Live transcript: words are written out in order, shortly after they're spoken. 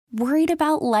Worried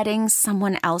about letting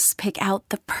someone else pick out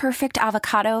the perfect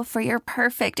avocado for your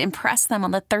perfect impress them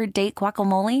on the third date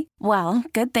guacamole? Well,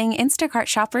 good thing Instacart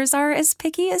shoppers are as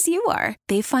picky as you are.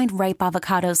 They find ripe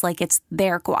avocados like it's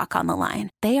their guac on the line.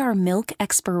 They are milk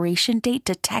expiration date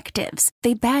detectives.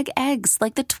 They bag eggs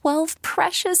like the 12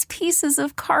 precious pieces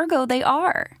of cargo they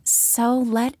are. So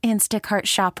let Instacart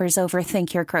shoppers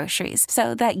overthink your groceries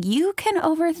so that you can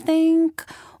overthink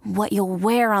what you'll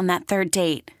wear on that third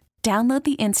date. Download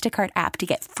the Instacart app to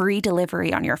get free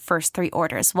delivery on your first 3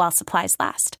 orders while supplies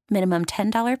last. Minimum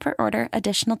 $10 per order.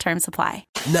 Additional terms apply.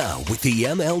 Now, with the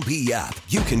MLB app,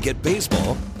 you can get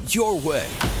baseball your way.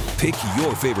 Pick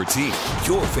your favorite team,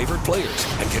 your favorite players,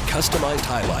 and get customized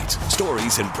highlights,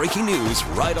 stories, and breaking news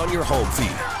right on your home feed.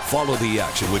 Follow the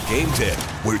action with Game 10,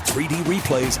 where 3D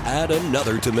replays add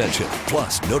another dimension.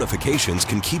 Plus, notifications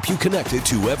can keep you connected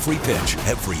to every pitch,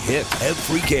 every hit,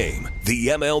 every game. The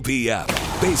MLB app.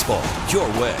 Baseball your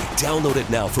way. Download it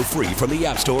now for free from the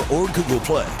App Store or Google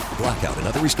Play. Blackout and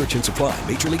other restrictions apply.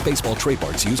 Major League Baseball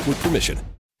trademarks used with permission.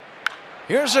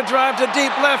 Here's a drive to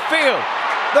deep left field.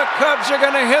 The Cubs are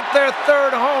going to hit their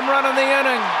third home run in the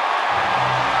inning.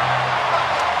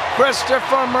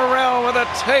 Christopher Morel with a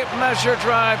tape measure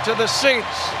drive to the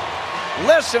seats.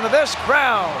 Listen to this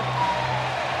crowd.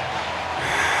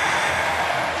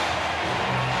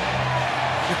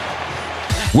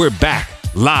 We're back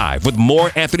live with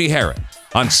more Anthony Herron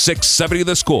on 670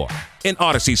 The Score in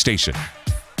Odyssey Station.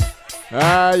 You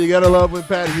got to love when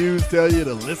Pat Hughes tell you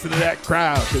to listen to that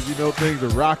crowd because you know things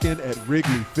are rocking at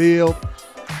Wrigley Field.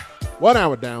 1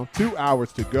 hour down, 2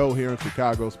 hours to go here on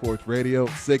Chicago Sports Radio,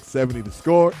 670 The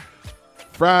Score.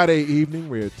 Friday evening,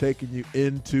 we're taking you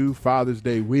into Father's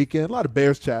Day weekend. A lot of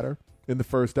Bears chatter in the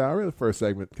first hour. The first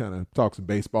segment kind of talks some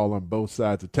baseball on both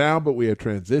sides of town, but we are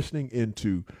transitioning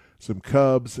into some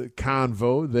Cubs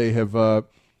convo.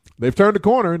 They've turned the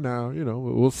corner now.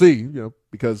 We'll see.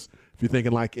 Because if you're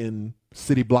thinking like in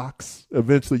city blocks,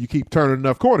 eventually you keep turning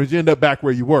enough corners, you end up back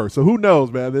where you were. So who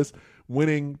knows, man? This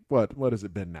winning what has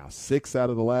it been now? 6 out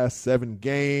of the last 7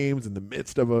 games in the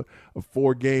midst of a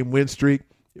 4-game win streak.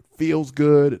 It feels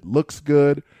good. It looks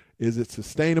good. Is it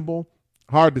sustainable?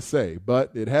 Hard to say,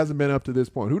 but it hasn't been up to this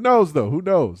point. Who knows, though? Who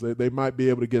knows? They might be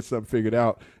able to get something figured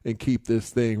out and keep this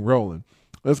thing rolling.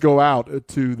 Let's go out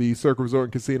to the Circle Resort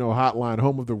and Casino Hotline,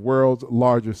 home of the world's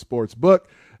largest sports book,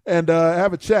 and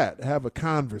have a chat, have a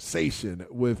conversation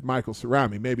with Michael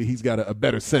Cerami. Maybe he's got a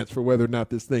better sense for whether or not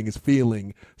this thing is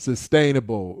feeling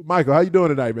sustainable. Michael, how you doing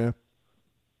tonight, man?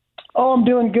 Oh, I'm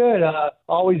doing good.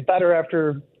 Always better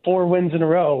after 4 wins in a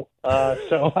row.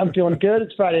 So I'm feeling good.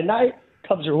 It's Friday night.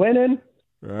 Cubs are winning.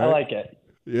 Right. I like it.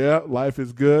 Yeah, life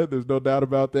is good. There's no doubt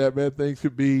about that, man. Things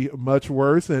could be much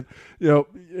worse. And,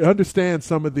 understand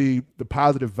some of the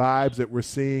positive vibes that we're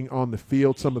seeing on the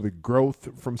field, some of the growth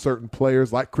from certain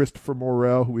players like Christopher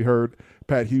Morel, who we heard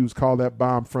Pat Hughes call that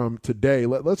bomb from today.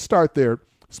 Let's start there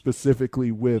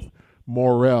specifically with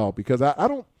Morel, because I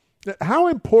don't – how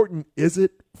important is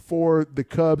it for the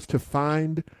Cubs to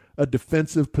find a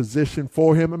defensive position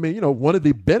for him? I mean, one of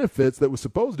the benefits that was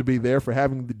supposed to be there for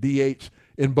having the DH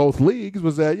in both leagues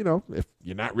was that, if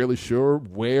you're not really sure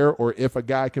where or if a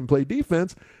guy can play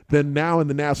defense, then now in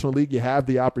the National League you have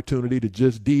the opportunity to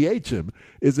just DH him.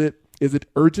 Is it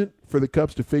urgent for the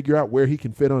Cubs to figure out where he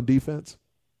can fit on defense?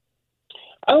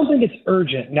 I don't think it's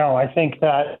urgent. No, I think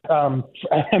that,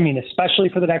 especially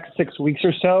for the next 6 weeks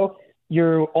or so,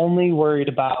 you're only worried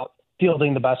about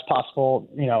fielding the best possible,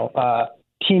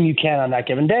 team you can on that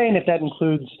given day. And if that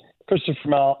includes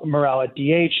Christopher Morel at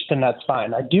DH, then that's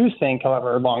fine. I do think,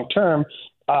 however, long term,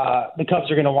 the Cubs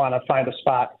are going to want to find a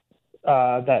spot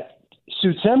that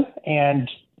suits him, and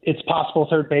it's possible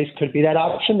third base could be that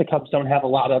option. The Cubs don't have a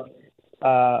lot of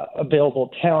available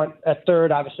talent at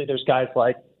third. Obviously, there's guys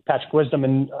like Patrick Wisdom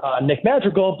and Nick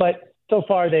Madrigal, but so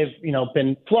far they've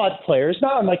been flawed players,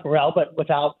 not unlike Morel, but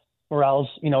without Morel's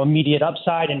immediate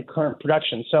upside and current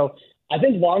production. So I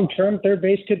think long term third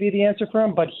base could be the answer for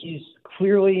him, but he's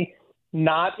clearly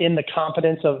not in the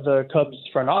confidence of the Cubs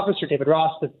front office or David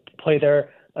Ross to play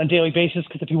there on a daily basis,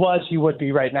 because if he was, he would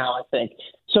be right now, I think.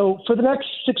 So for the next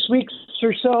 6 weeks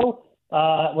or so,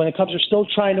 when the Cubs are still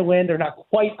trying to win, they're not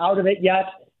quite out of it yet,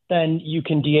 then you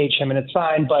can DH him and it's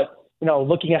fine. But,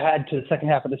 looking ahead to the second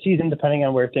half of the season, depending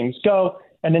on where things go,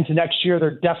 and into next year,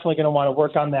 they're definitely going to want to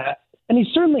work on that. And he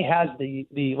certainly has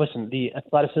the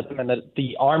athleticism and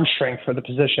the arm strength for the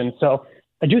position. So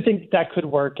I do think that could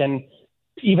work. And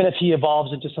even if he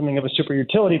evolves into something of a super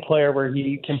utility player where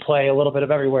he can play a little bit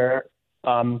of everywhere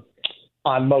on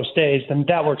most days, then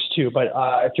that works too. But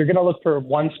if you're going to look for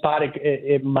one spot,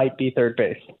 it might be third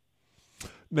base.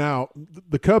 Now,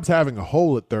 the Cubs having a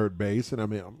hole at third base, and I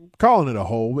mean, I'm calling it a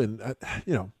hole, and,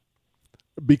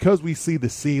 because we see the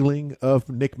ceiling of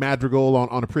Nick Madrigal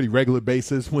on a pretty regular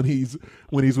basis when he's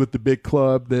with the big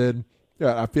club, then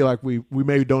I feel like we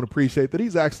maybe don't appreciate that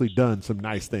he's actually done some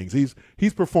nice things.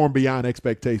 He's performed beyond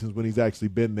expectations when he's actually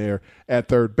been there at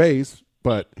third base,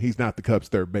 but he's not the Cubs'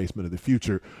 third baseman of the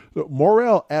future. So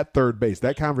Morel at third base,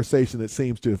 that conversation that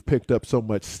seems to have picked up so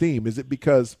much steam, is it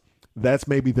because that's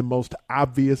maybe the most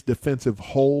obvious defensive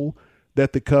hole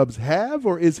that the Cubs have,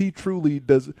 or is he truly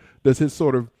do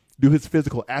his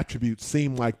physical attributes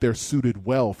seem like they're suited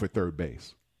well for third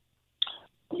base?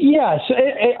 Yeah, so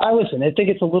I think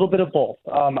it's a little bit of both.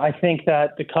 I think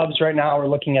that the Cubs right now are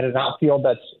looking at an outfield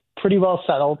that's pretty well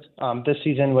settled this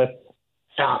season with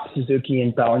Happ, Suzuki,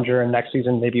 and Bellinger, and next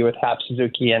season maybe with Happ,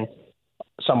 Suzuki, and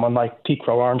someone like Pete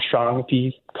Crow-Armstrong if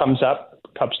he comes up,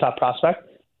 Cubs top prospect.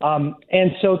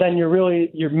 And so then your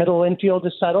middle infield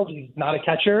is settled. He's not a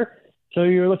catcher, so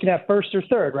you're looking at first or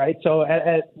third, right? So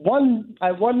at one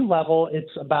level,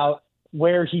 it's about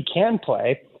where he can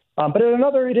play. But at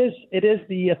another, it is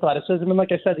the athleticism, and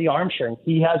like I said, the arm strength.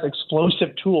 He has explosive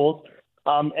tools,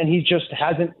 and he just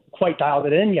hasn't quite dialed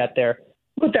it in yet there.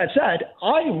 With that said,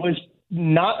 I was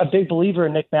not a big believer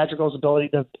in Nick Madrigal's ability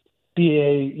to be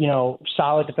a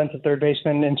solid defensive third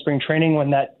baseman in spring training when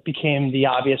that became the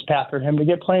obvious path for him to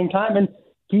get playing time, and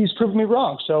he's proven me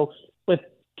wrong. So with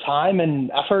time and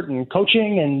effort and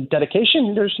coaching and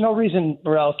dedication, there's no reason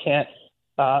Morel can't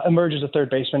emerge as a third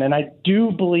baseman. And I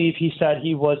do believe he said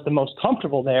he was the most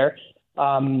comfortable there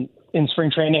in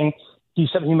spring training. He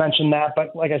mentioned that,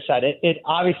 but like I said, it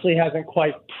obviously hasn't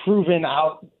quite proven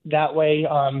out that way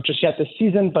just yet this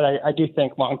season. But I do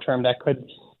think long term that could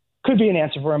be an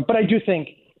answer for him. But I do think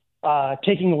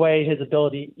taking away his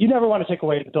ability, you never want to take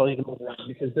away his ability to move around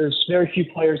because there's very few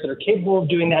players that are capable of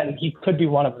doing that, and he could be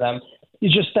one of them.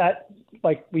 It's just that,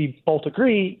 like we both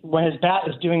agree, when his bat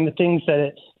is doing the things that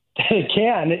it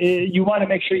can, you want to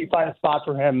make sure you find a spot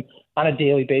for him on a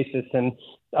daily basis. And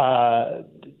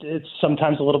it's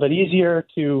sometimes a little bit easier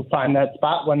to find that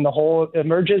spot when the hole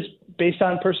emerges based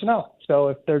on personnel. So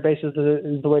if third base is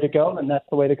the way to go, then that's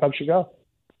the way the Cubs should go.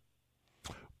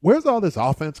 Where's all this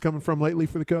offense coming from lately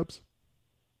for the Cubs?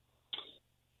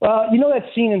 Well, you know that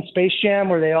scene in Space Jam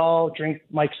where they all drink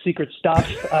Mike's secret stuff?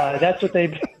 That's what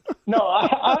they've – no,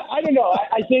 I don't know.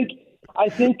 I think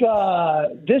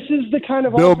this is the kind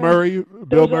of Bill Murray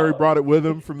brought it with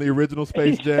him from the original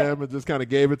Space Jam and just kind of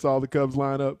gave it to all the Cubs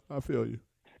lineup. I feel you.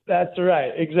 That's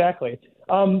right, exactly.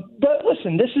 But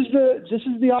listen, this is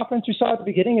the offense we saw at the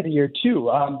beginning of the year too.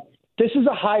 This is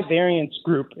a high variance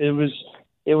group. It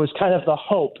was kind of the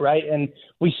hope, right? And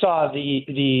we saw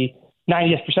the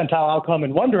 90th percentile outcome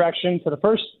in one direction for the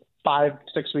first 5-6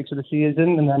 weeks of the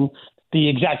season, and then the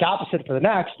exact opposite for the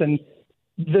next. And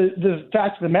the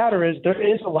fact of the matter is there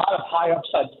is a lot of high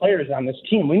upside players on this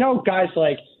team. We know guys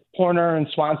like Horner and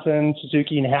Swanson,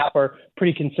 Suzuki and Happ are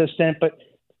pretty consistent, but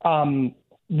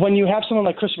when you have someone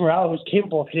like Chris Morel who's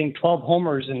capable of hitting 12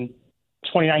 homers in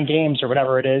 29 games or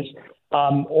whatever it is,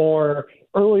 or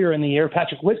earlier in the year,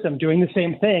 Patrick Wisdom doing the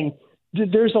same thing,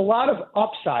 there's a lot of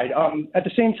upside. At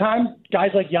the same time, guys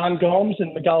like Yan Gomes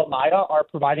and Miguel Amaya are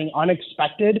providing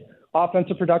unexpected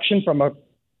offensive production from a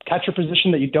catcher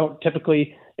position that you don't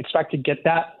typically expect to get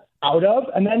that out of.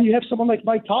 And then you have someone like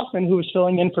Mike Tauchman who is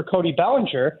filling in for Cody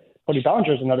Bellinger. Cody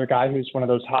Bellinger is another guy who's one of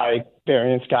those high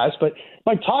variance guys. But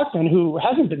Mike Tauchman, who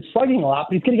hasn't been slugging a lot,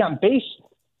 but he's getting on base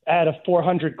at a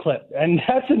 400 clip. And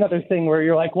that's another thing where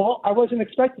you're like, well, I wasn't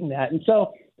expecting that. And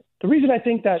so the reason I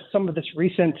think that some of this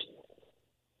recent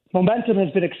momentum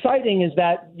has been exciting is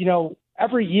that,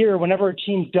 every year, whenever a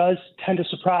team does tend to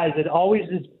surprise, it always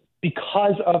is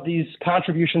because of these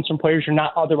contributions from players you're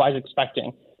not otherwise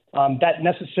expecting. That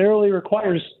necessarily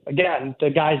requires, again, the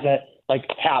guys that like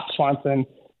Happ, Swanson,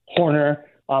 Horner,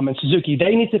 and Suzuki,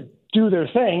 they need to do their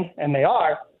thing, and they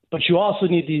are, but you also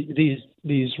need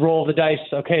these roll of the dice.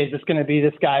 Okay, is this going to be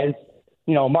this guy's,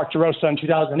 Mark DeRosa in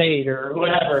 2008 or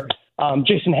whatever,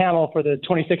 Jason Hamill for the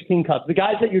 2016 Cubs, the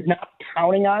guys that you're not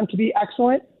counting on to be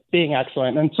excellent, being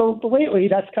excellent. And so lately,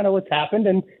 that's kind of what's happened,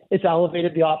 and it's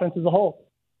elevated the offense as a whole.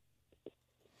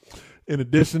 In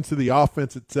addition to the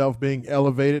offense itself being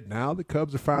elevated, now the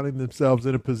Cubs are finding themselves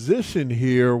in a position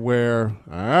here where,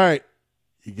 all right,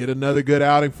 you get another good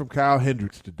outing from Kyle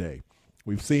Hendricks today.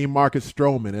 We've seen Marcus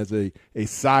Stroman as a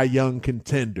Cy Young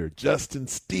contender. Justin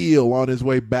Steele on his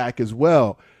way back as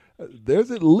well.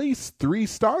 There's at least 3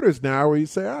 starters now where you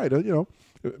say, all right,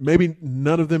 maybe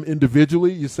none of them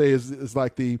individually you say is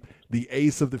like the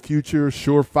ace of the future,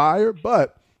 surefire.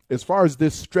 But as far as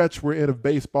this stretch we're in of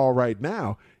baseball right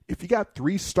now, if you got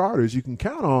 3 starters you can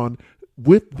count on,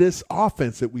 with this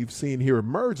offense that we've seen here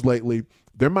emerge lately,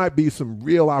 there might be some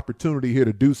real opportunity here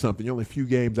to do something. You're only a few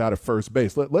games out of first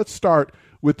base. Let's start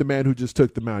with the man who just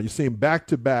took the mound. You're seeing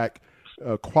back-to-back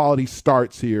quality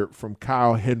starts here from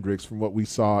Kyle Hendricks from what we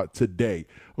saw today.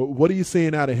 What are you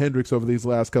seeing out of Hendricks over these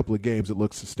last couple of games that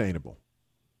looks sustainable?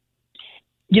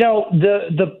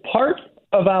 The part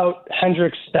about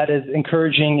Hendricks that is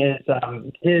encouraging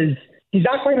is he's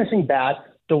not quite missing bat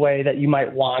the way that you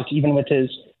might want, even with his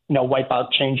wipeout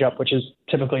changeup, which is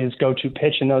typically his go-to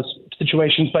pitch in those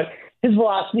situations. But his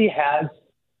velocity has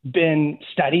been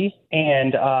steady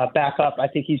and back up. I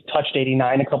think he's touched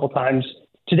 89 a couple times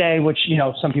today, which,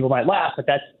 some people might laugh, but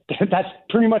that's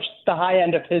pretty much the high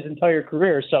end of his entire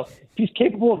career. So if he's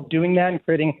capable of doing that and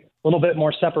creating a little bit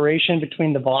more separation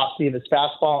between the velocity of his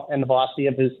fastball and the velocity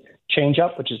of his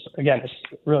changeup, which is, again,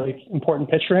 a really important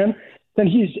pitch for him, then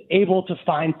he's able to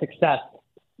find success.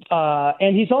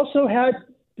 And he's also had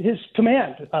his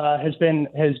command has been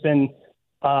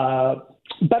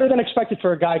better than expected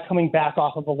for a guy coming back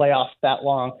off of a layoff that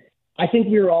long. I think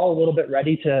we were all a little bit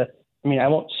ready to. I mean, I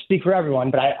won't speak for everyone,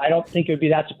 but I don't think it would be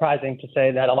that surprising to say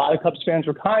that a lot of Cubs fans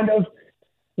were kind of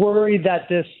worried that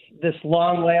this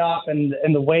long layoff and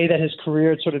the way that his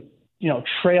career sort of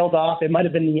trailed off, it might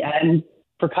have been the end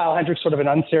for Kyle Hendricks, sort of an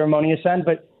unceremonious end.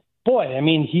 But boy, I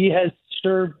mean, he has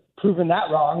sure proven that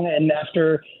wrong. And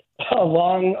after a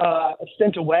long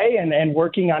stint away and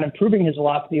working on improving his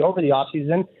velocity over the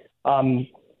offseason,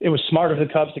 it was smart of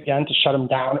the Cubs again to shut him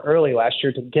down early last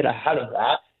year to get ahead of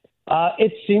that.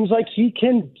 It seems like he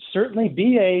can certainly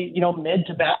be a mid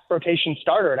to back rotation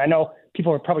starter. And I know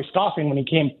people were probably scoffing when he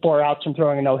came 4 outs from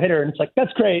throwing a no-hitter. And it's like,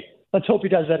 that's great. Let's hope he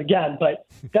does that again. But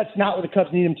that's not what the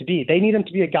Cubs need him to be. They need him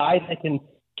to be a guy that can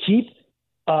keep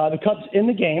the Cubs in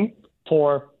the game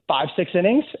for 5-6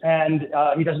 innings. And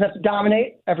he doesn't have to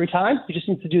dominate every time. He just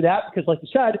needs to do that because, like you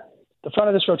said, the front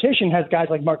of this rotation has guys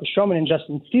like Marcus Stroman and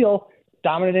Justin Steele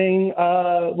dominating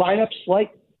lineups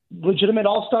like legitimate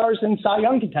all-stars and Cy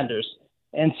Young contenders.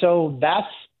 And so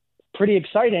that's pretty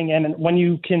exciting. And when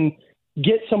you can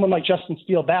get someone like Justin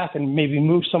Steele back and maybe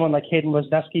move someone like Hayden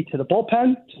Wesneski to the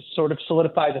bullpen to sort of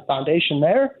solidify the foundation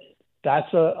there,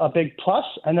 that's a big plus.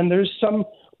 And then there's some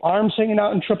arms hanging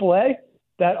out in AAA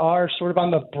that are sort of on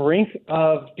the brink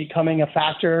of becoming a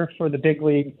factor for the big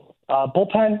league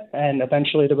bullpen and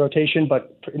eventually the rotation.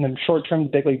 But in the short term, the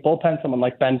big league bullpen, someone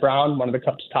like Ben Brown, one of the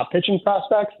Cubs' top pitching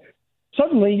prospects,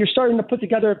 suddenly you're starting to put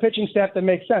together a pitching staff that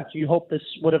makes sense. You hope this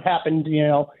would have happened,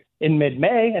 in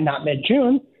mid-May and not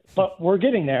mid-June, but we're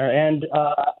getting there. And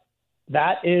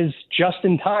that is just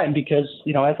in time because,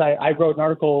 as I wrote an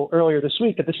article earlier this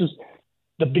week, that this is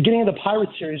the beginning of the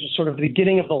Pirates series, was sort of the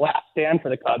beginning of the last stand for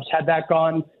the Cubs. Had that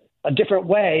gone a different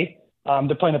way,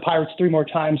 they're playing the Pirates 3 more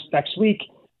times next week.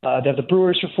 They have the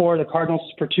Brewers for 4, the Cardinals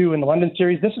for 2 in the London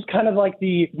series. This is kind of like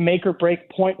the make or break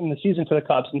point in the season for the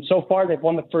Cubs. And so far, they've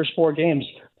won the first 4 games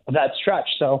of that stretch.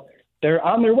 So they're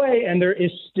on their way, and there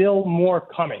is still more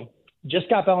coming. Just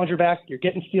got Bellinger back. You're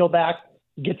getting Steele back.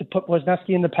 You get to put Wesneski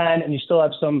in the pen, and you still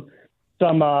have some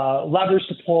levers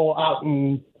to pull out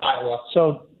in Iowa.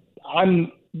 So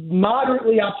I'm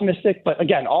moderately optimistic. But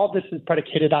again, all this is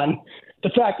predicated on the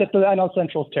fact that the NL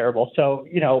Central is terrible. So,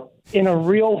 in a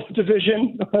real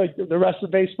division, like the rest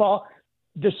of baseball,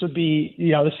 this would be,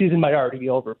 the season might already be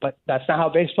over. But that's not how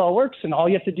baseball works. And all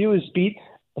you have to do is beat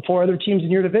the 4 other teams in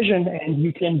your division, and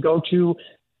you can go to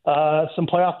some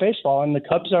playoff baseball. And the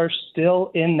Cubs are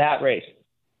still in that race.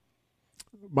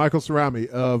 Michael Cerami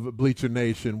of Bleacher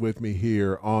Nation with me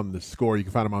here on The Score. You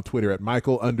can find him on Twitter at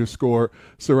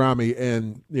Michael_Cerami.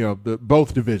 And,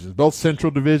 both divisions, both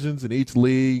central divisions in each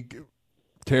league,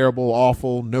 terrible,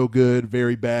 awful, no good,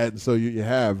 very bad. And so you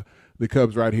have the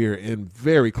Cubs right here in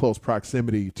very close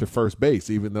proximity to first base,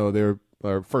 even though they're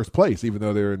first place, even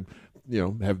though they're in,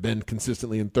 have been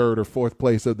consistently in 3rd or 4th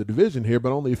place of the division here,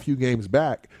 but only a few games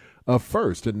back of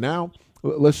first. And now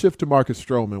let's shift to Marcus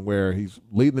Stroman, where he's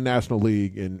leading the National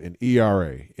League in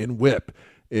ERA, in WHIP,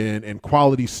 in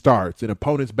quality starts, in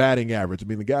opponent's batting average. I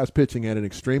mean, the guy's pitching at an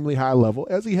extremely high level,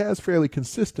 as he has fairly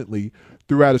consistently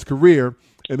throughout his career.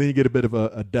 And then you get a bit of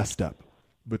a dust-up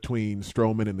between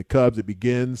Stroman and the Cubs. It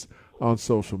begins on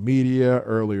social media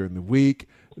earlier in the week.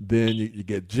 Then you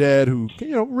get Jed, who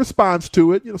responds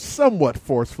to it somewhat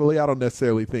forcefully. I don't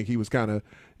necessarily think he was kind of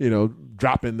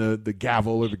dropping the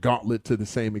gavel or the gauntlet to the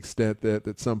same extent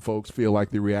that some folks feel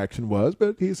like the reaction was.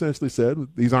 But he essentially said,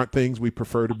 these aren't things we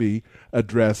prefer to be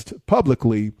addressed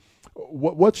publicly.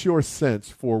 What's your sense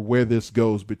for where this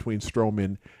goes between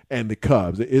Stroman and the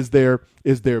Cubs? Is there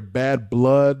bad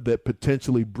blood that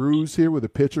potentially brews here with a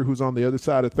pitcher who's on the other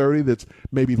side of 30 that's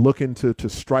maybe looking to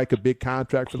strike a big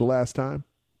contract for the last time?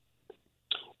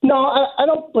 No, I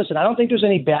don't. Listen, I don't think there's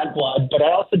any bad blood, but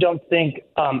I also don't think,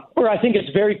 or I think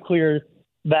it's very clear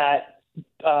that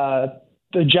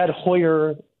the Jed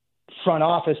Hoyer front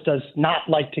office does not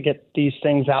like to get these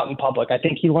things out in public. I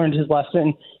think he learned his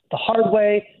lesson the hard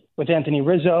way with Anthony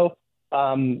Rizzo.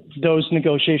 Those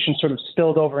negotiations sort of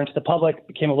spilled over into the public,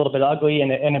 became a little bit ugly,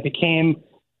 and it became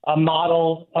a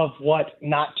model of what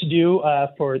not to do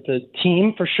for the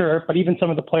team, for sure, but even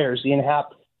some of the players, Ian Happ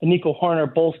and Nico Horner,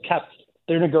 both kept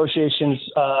their negotiations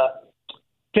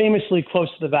famously close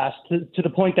to the vest, to the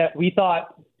point that we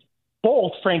thought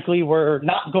both, frankly, were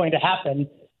not going to happen.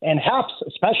 And Haps,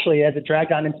 especially as it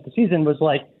dragged on into the season, was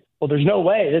like, well, there's no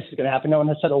way this is going to happen. No one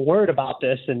has said a word about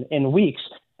this in weeks.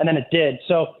 And then it did.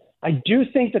 So I do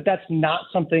think that that's not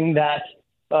something that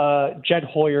Jed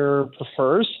Hoyer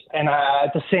prefers. And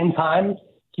at the same time,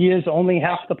 he is only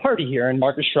half the party here. And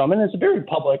Marcus Stroman is a very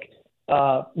public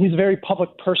he's a very public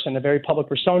person, a very public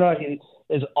persona. He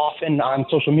is often on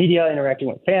social media interacting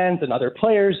with fans and other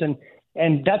players.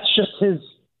 And that's just his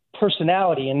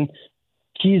personality. And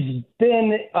he's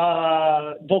been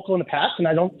vocal in the past, and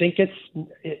I don't think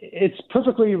it's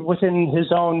perfectly within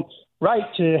his own right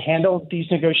to handle these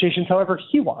negotiations however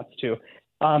he wants to.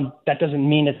 That doesn't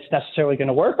mean it's necessarily going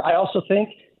to work. I also think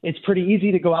it's pretty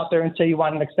easy to go out there and say you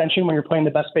want an extension when you're playing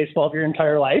the best baseball of your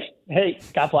entire life. Hey,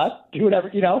 God bless, do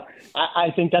whatever,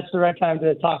 I think that's the right time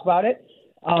to talk about it.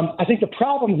 I think the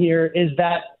problem here is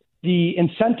that the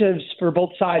incentives for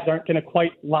both sides aren't going to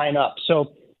quite line up.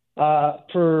 So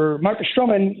for Marcus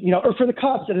Stroman, or for the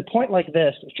Cubs at a point like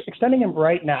this, extending him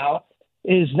right now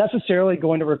is necessarily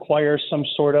going to require some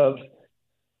sort of,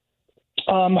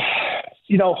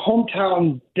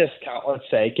 hometown discount, let's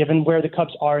say, given where the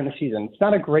Cubs are in the season. It's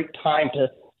not a great time to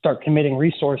start committing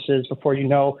resources before you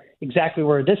know exactly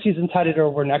where this season's headed or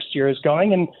where next year is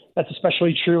going. And that's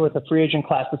especially true with a free agent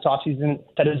class this offseason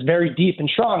that is very deep and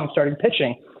strong in starting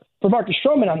pitching. For Marcus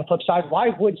Stroman, on the flip side, why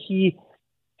would he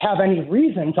have any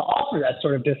reason to offer that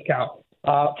sort of discount?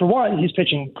 For one, he's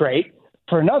pitching great.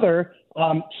 For another,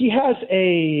 he has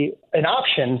an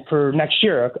option for next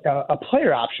year, a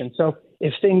player option. So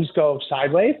if things go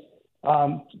sideways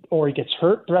or he gets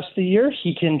hurt the rest of the year,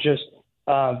 he can just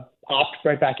opt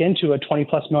right back into a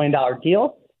 $20+ million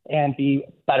deal and be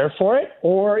better for it.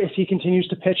 Or if he continues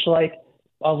to pitch like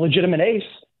a legitimate ace,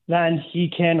 then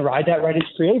he can ride that right into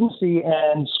free agency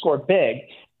and score big.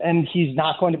 And he's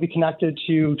not going to be connected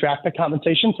to draft pick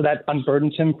compensation, so that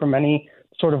unburdens him from any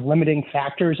sort of limiting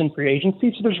factors in free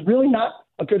agency. So there's really not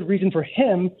a good reason for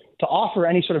him to offer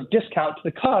any sort of discount to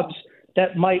the Cubs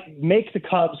that might make the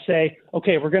Cubs say,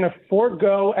 okay, we're going to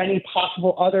forego any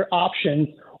possible other options,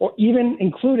 or even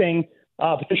including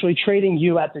potentially trading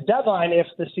you at the deadline if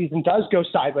the season does go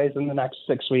sideways in the next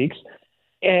 6 weeks,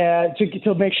 and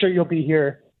to make sure you'll be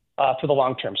here for the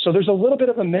long term. So there's a little bit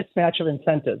of a mismatch of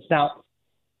incentives. Now,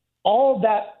 all of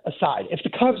that aside, if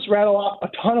the Cubs rattle off a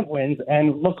ton of wins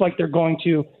and look like they're going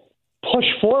to push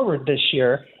forward this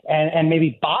year and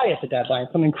maybe buy at the deadline,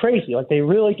 something crazy, like they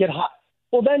really get hot,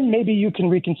 well, then maybe you can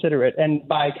reconsider it. And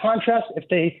by contrast, if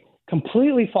they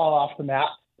completely fall off the map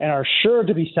and are sure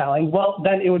to be selling, well,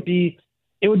 then it would be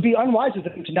unwise of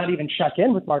them to not even check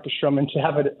in with Marcus Stroman to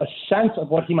have a sense of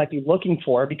what he might be looking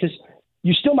for, because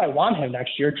you still might want him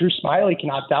next year. Drew Smyly can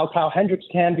opt out. Kyle Hendricks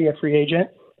can be a free agent.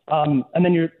 And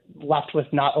then you're left with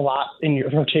not a lot in your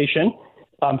rotation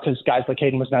because guys like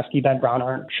Hayden Wesneski, Ben Brown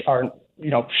aren't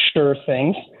sure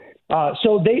things.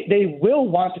 So they will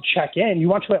want to check in. You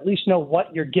want to at least know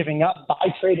what you're giving up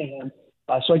by trading him.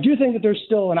 So I do think that there's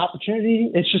still an opportunity.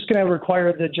 It's just going to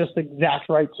require the just exact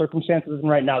right circumstances, and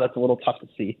right now that's a little tough to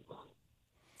see.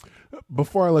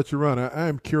 Before I let you run, I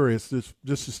am curious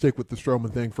just to stick with the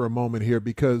Stroman thing for a moment here,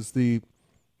 because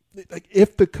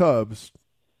if the Cubs,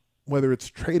 whether it's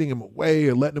trading him away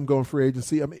or letting him go in free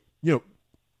agency, I mean,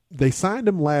 they signed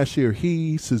him last year.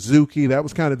 Suzuki, that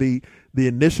was kind of the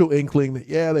initial inkling that,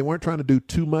 they weren't trying to do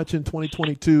too much in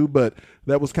 2022, but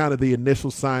that was kind of the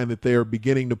initial sign that they're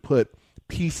beginning to put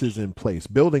pieces in place,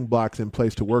 building blocks in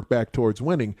place to work back towards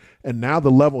winning. And now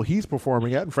the level he's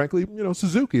performing at, and frankly,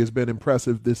 Suzuki has been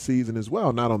impressive this season as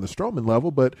well, not on the Stroman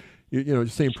level, but you're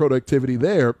seeing productivity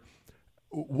there.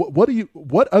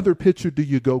 What other pitcher do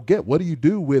you go get? What do you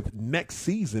do with next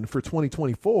season for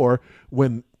 2024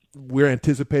 when we're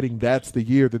anticipating that's the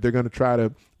year that they're going to try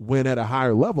to win at a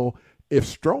higher level? If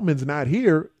Stroman's not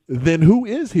here, then who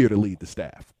is here to lead the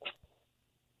staff?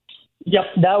 Yep,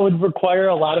 that would require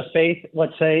a lot of faith,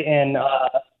 let's say, in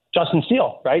Justin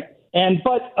Steele, right?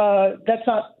 But that's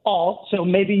not all. So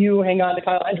maybe you hang on to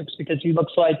Kyle Hendricks because he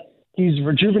looks like he's a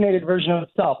rejuvenated version of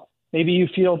himself. Maybe you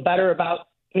feel better about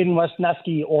Hayden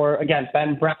Wesneski or, again,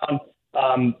 Ben Brown.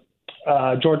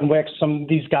 Jordan Wicks, some of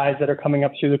these guys that are coming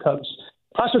up through the Cubs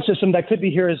prospect system that could be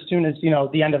here as soon as,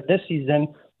 the end of this season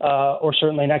or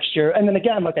certainly next year. And then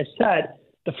again, like I said,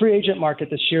 the free agent market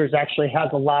this year actually has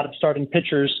a lot of starting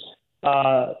pitchers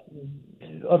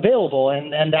available,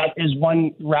 and that is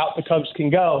one route the Cubs can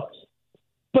go.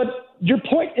 But your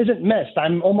point isn't missed.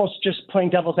 I'm almost just playing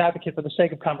devil's advocate for the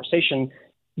sake of conversation.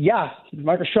 Yeah,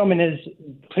 Marcus Stroman is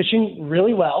pitching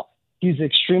really well. He's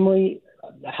extremely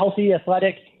healthy,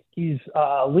 athletic. He's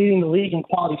leading the league in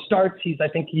quality starts. I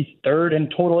think he's third in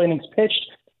total innings pitched.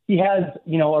 He has,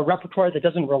 a repertoire that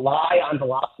doesn't rely on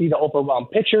velocity to overwhelm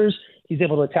pitchers. He's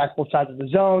able to attack both sides of the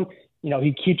zone.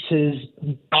 He keeps his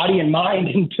body and mind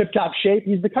in tip-top shape.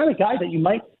 He's the kind of guy that you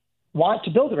might want to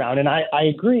build around. And I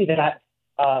agree that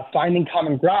finding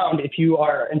common ground, if you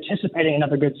are anticipating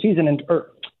another good season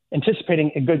or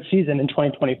anticipating a good season in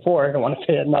 2024, I don't want to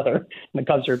say another, and the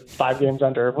Cubs are 5 games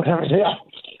under or whatever they are,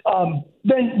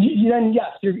 then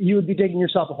yes, you would be digging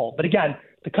yourself a hole. But again,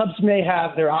 the Cubs may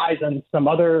have their eyes on some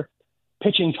other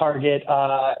pitching target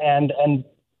and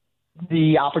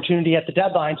the opportunity at the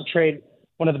deadline to trade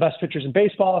one of the best pitchers in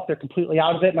baseball, if they're completely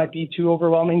out of it, might be too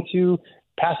overwhelming to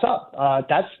pass up.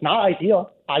 That's not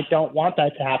ideal. I don't want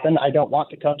that to happen. I don't want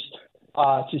the Cubs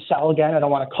to sell again. I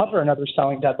don't want to cover another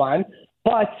selling deadline.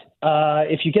 But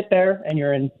if you get there and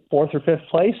you're in 4th or 5th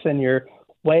place and you're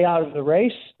way out of the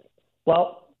race,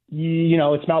 well,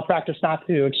 it's malpractice not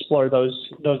to explore those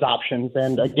options.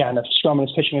 And again, if Stroman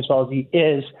is pitching as well as he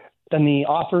is, then the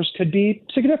offers could be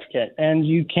significant. And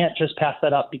you can't just pass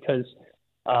that up because,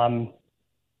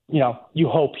 you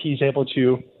hope he's able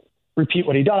to repeat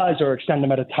what he does or extend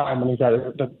him at a time when he's at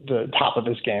the top of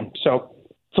his game. So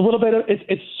it's a little bit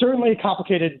it's certainly a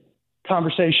complicated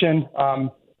conversation.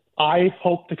 I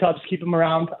hope the Cubs keep him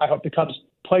around. I hope the Cubs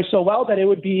play so well that it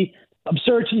would be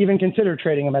absurd to even consider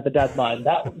trading him at the deadline.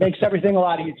 That makes everything a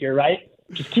lot easier, right?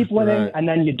 Just keep winning, right, and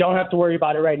then you don't have to worry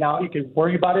about it right now. You could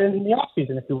worry about it in the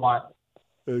offseason if you want.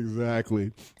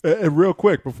 Exactly. And real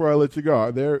quick, before I let you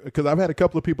go, because I've had a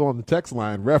couple of people on the text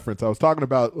line reference. I was talking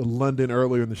about London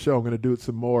earlier in the show. I'm going to do it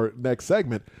some more next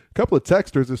segment. A couple of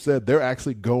texters have said they're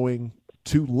actually going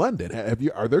to London.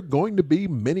 Are there going to be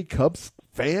many Cubs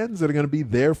fans that are going to be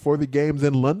there for the games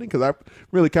in London? Because I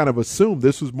really kind of assumed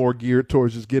this was more geared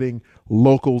towards just getting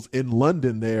locals in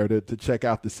London there to check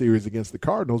out the series against the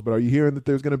Cardinals. But are you hearing that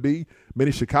there's going to be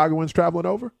many Chicagoans traveling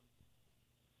over?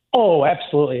 Oh,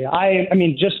 absolutely. I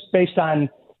mean, just based on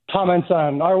comments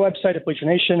on our website at Bleacher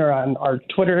Nation or on our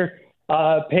Twitter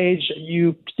page,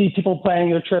 you see people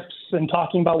planning their trips and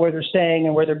talking about where they're staying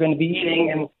and where they're going to be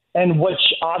eating and which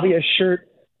obvious shirt,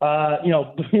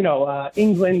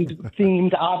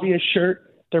 England-themed obvious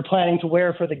shirt they're planning to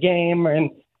wear for the game. And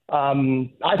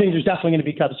I think there's definitely going to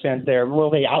be Cubs fans there. Will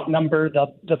they outnumber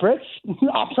the Brits?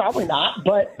 Probably not,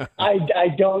 but I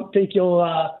don't think you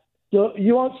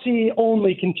won't see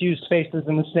only confused faces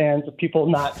in the stands of people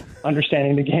not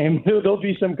understanding the game. There'll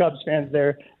be some Cubs fans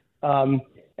there, and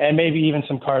maybe even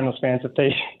some Cardinals fans if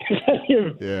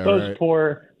those right.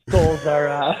 Poor souls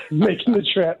are making the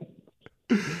trip.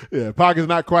 Yeah, pocket's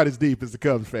not quite as deep as the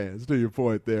Cubs fans, to your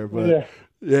point there. But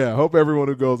yeah, I hope everyone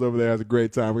who goes over there has a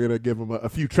great time. We're going to give them a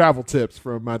few travel tips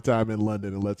from my time in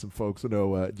London and let some folks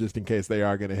know just in case they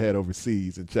are going to head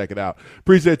overseas and check it out.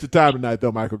 Appreciate your time tonight,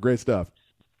 though, Michael. Great stuff.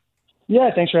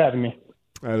 Yeah, thanks for having me.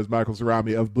 That is Michael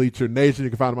Cerami of Bleacher Nation. You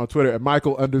can find him on Twitter at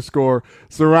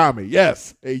Michael_Cerami.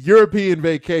 Yes, a European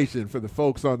vacation for the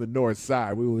folks on the north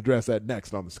side. We will address that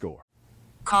next on The Score.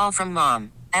 Call from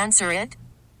mom. Answer it.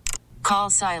 Call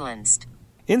silenced.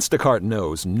 Instacart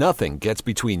knows nothing gets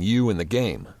between you and the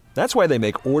game. That's why they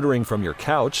make ordering from your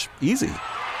couch easy.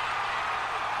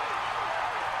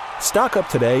 Stock up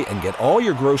today and get all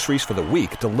your groceries for the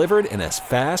week delivered in as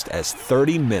fast as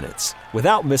 30 minutes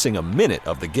without missing a minute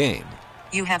of the game.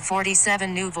 You have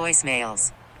 47 new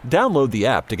voicemails. Download the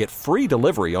app to get free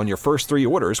delivery on your first 3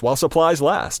 orders while supplies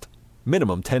last.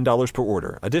 Minimum $10 per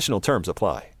order. Additional terms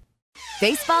apply.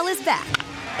 Baseball is back,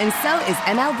 and so is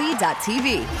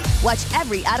MLB.tv. Watch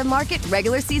every out-of-market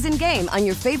regular season game on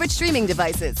your favorite streaming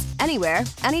devices, anywhere,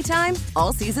 anytime,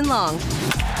 all season long.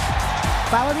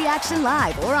 Follow the action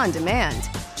live or on demand.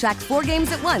 Track 4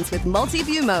 games at once with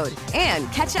multi-view mode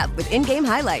and catch up with in-game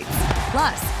highlights.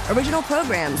 Plus, original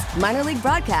programs, minor league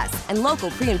broadcasts, and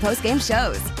local pre- and post-game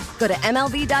shows. Go to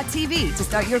MLB.tv to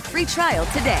start your free trial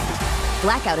today.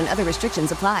 Blackout and other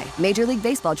restrictions apply. Major League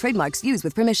Baseball trademarks used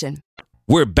with permission.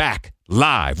 We're back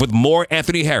live with more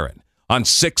Anthony Herron on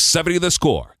 670 The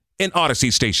Score in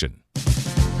Odyssey Station.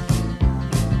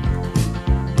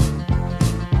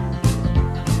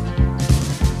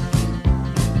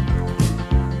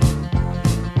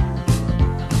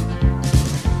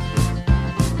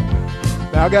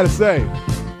 Now, I got to say,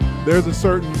 there's a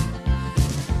certain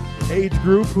age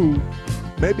group who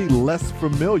may be less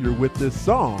familiar with this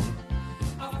song.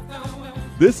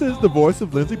 This is the voice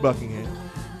of Lindsey Buckingham.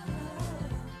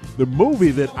 The movie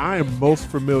that I am most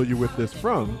familiar with this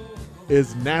from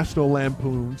is National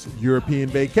Lampoon's European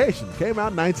Vacation. Came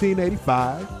out in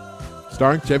 1985,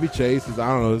 starring Chevy Chase. I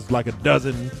don't know, there's like a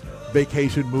dozen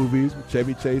vacation movies with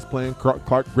Chevy Chase playing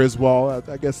Clark Griswold.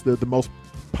 I guess the most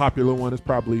popular one is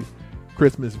probably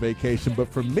Christmas Vacation. But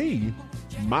for me,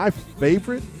 my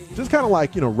favorite, just kind of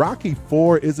like, Rocky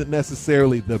IV isn't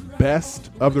necessarily the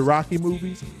best of the Rocky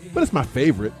movies, but it's my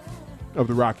favorite of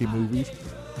the Rocky movies.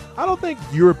 I don't think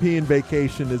European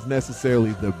Vacation is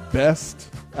necessarily the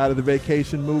best out of the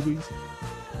vacation movies,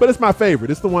 but it's my favorite.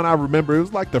 It's the one I remember. It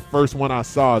was like the first one I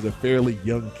saw as a fairly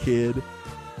young kid.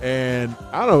 And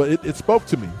I don't know, it spoke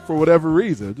to me for whatever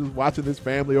reason. Just watching this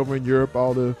family over in Europe,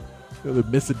 all the the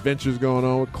misadventures going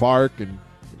on with Clark and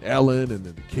Ellen and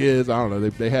the kids. I don't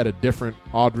know. They had a different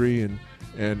Audrey and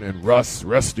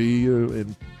Rusty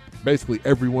in basically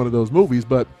every one of those movies.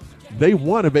 But they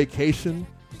won a vacation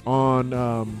on,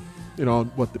 on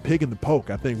what, The Pig and the Poke,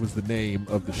 I think was the name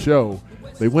of the show.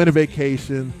 They win a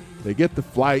vacation. They get the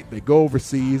flight. They go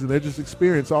overseas, and they just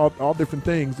experience all different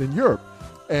things in Europe.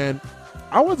 And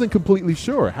I wasn't completely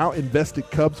sure how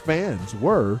invested Cubs fans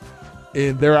were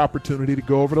in their opportunity to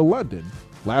go over to London.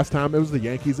 Last time it was the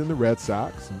Yankees and the Red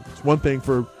Sox. And it's one thing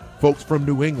for folks from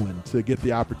New England to get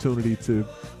the opportunity to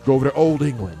go over to Old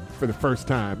England for the first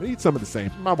time and eat some of the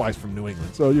same. My wife's from New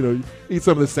England, so you eat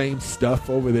some of the same stuff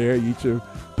over there. You eat your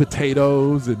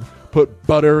potatoes and put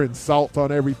butter and salt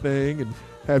on everything and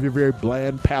have your very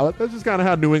bland palate. That's just kind of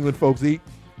how New England folks eat,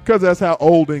 because that's how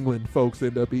Old England folks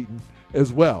end up eating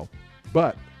as well.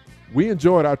 But we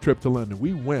enjoyed our trip to London.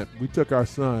 We took our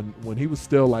son when he was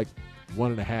still like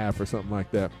 1.5 or something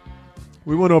like that.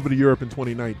 We went over to Europe in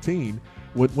 2019,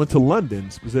 went to London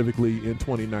specifically in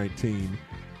 2019,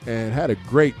 and had a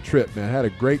great trip, man. Had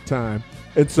a great time.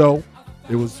 And so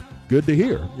it was good to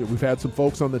hear. We've had some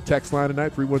folks on the text line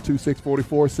tonight,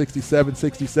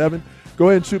 312-644-6767. Go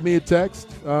ahead and shoot me a text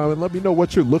and let me know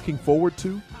what you're looking forward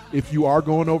to if you are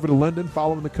going over to London,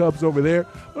 following the Cubs over there.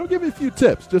 I'll give you a few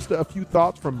tips, just a few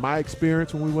thoughts from my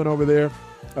experience when we went over there.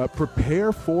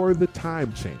 Prepare for the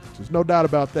time change. There's no doubt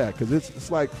about that, because it's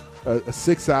like a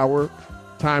 6-hour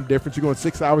time difference. You're going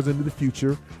 6 hours into the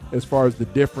future as far as the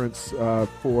difference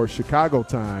for Chicago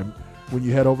time when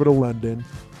you head over to London.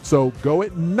 So go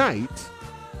at night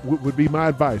would be my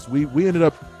advice. We ended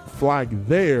up flying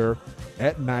there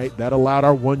at night. That allowed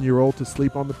our 1-year-old to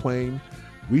sleep on the plane.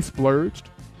 We splurged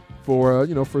for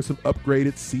some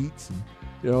upgraded seats,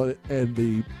 and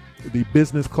the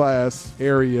business class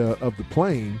area of the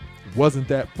plane wasn't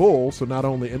that full. So not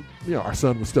only, and our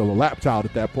son was still a lap child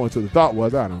at that point, so the thought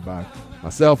was, I don't know, buy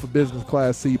myself a business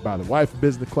class seat, buy the wife a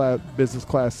business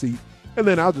class seat, and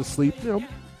then I'll just sleep. My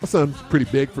son's pretty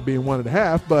big for being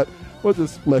 1.5, but we'll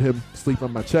just let him sleep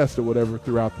on my chest or whatever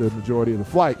throughout the majority of the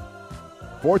flight.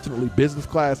 Fortunately, business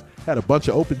class had a bunch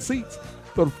of open seats,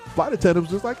 so the flight attendant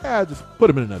was just like, just put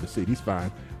him in another seat. He's fine.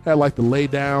 Had like the lay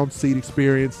down seat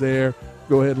experience there.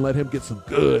 Go ahead and let him get some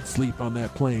good sleep on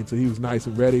that plane, so he was nice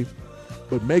and ready.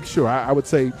 But make sure, I would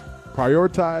say,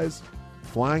 prioritize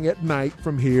flying at night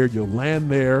from here. You'll land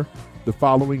there the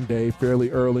following day, fairly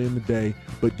early in the day,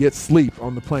 but get sleep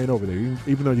on the plane over there,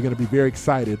 even though you're going to be very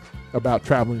excited about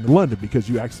traveling to London, because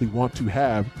you actually want to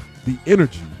have the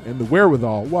energy and the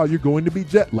wherewithal while you're going to be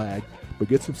jet lagged, but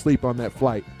get some sleep on that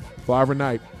flight. Fly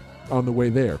overnight on the way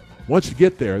there. Once you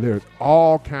get there, there's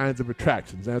all kinds of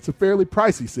attractions. Now, it's a fairly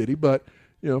pricey city, but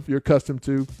if you're accustomed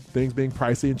to things being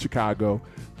pricey in Chicago,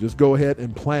 just go ahead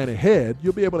and plan ahead.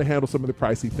 You'll be able to handle some of the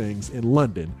pricey things in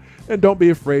London. And don't be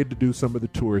afraid to do some of the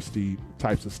touristy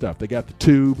types of stuff. They got the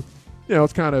tube.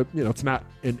 It's kind of, it's not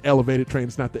an elevated train.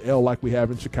 It's not the L like we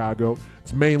have in Chicago.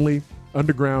 It's mainly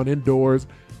underground, indoors.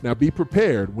 Now, be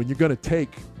prepared. When you're going to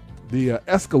take the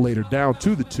escalator down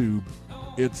to the tube,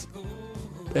 it's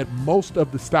at most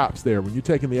of the stops there. When you're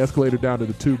taking the escalator down to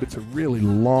the tube, it's a really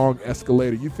long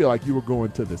escalator. You feel like you were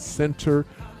going to the center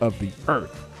of the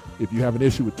earth. If you have an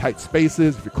issue with tight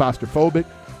spaces, if you're claustrophobic,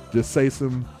 just say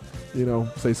some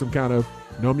kind of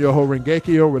Nam-myoho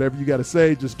Renge-kyo or whatever you got to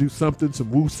say. Just do something,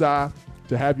 some woo-sa,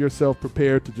 to have yourself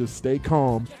prepared to just stay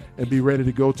calm and be ready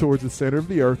to go towards the center of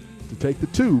the earth to take the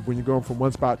tube when you're going from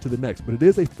one spot to the next. But it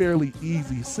is a fairly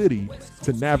easy city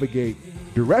to navigate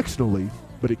directionally,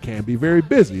 but it can be very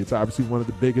busy. It's obviously one of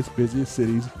the busiest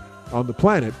cities on the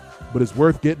planet, but it's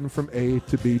worth getting from A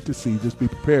to B to C. Just be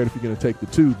prepared if you're going to take the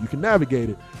tube. You can navigate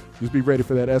it. Just be ready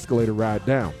for that escalator ride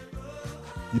down.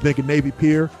 You think of Navy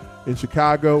Pier in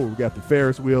Chicago, we got the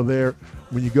Ferris wheel there.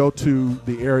 when you go to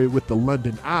the area with the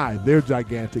London Eye, their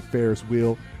gigantic Ferris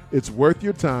wheel, it's worth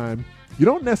your time. You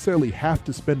don't necessarily have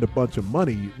to spend a bunch of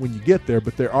money when you get there,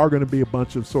 but there are going to be a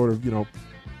bunch of sort of,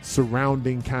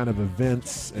 surrounding kind of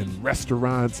events and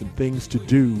restaurants and things to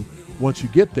do once you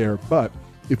get there. But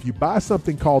if you buy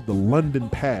something called the London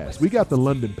Pass, we got the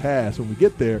London Pass when we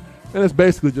get there, and it's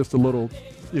basically just a little,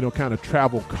 kind of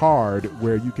travel card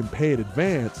where you can pay in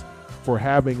advance for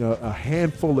having a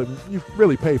handful of, you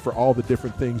really pay for all the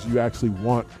different things you actually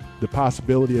want the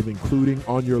possibility of including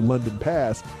on your London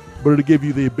Pass, but it'll give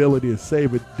you the ability to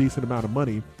save a decent amount of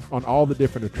money on all the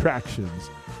different attractions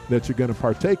that you're going to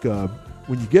partake of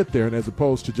when you get there. And as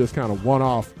opposed to just kind of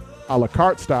one-off a la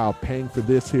carte style, paying for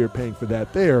this here, paying for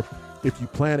that there, if you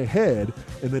plan ahead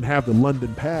and then have the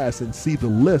London Pass and see the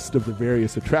list of the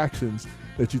various attractions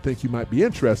that you think you might be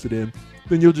interested in,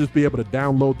 then you'll just be able to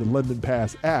download the London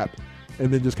Pass app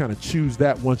and then just kind of choose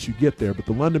that once you get there. But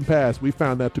the London Pass, we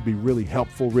found that to be really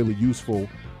helpful, really useful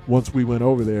once we went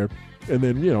over there. And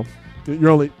then,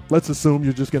 let's assume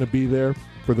you're just going to be there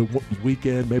for the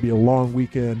weekend, maybe a long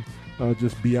weekend,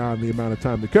 just beyond the amount of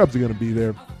time the Cubs are going to be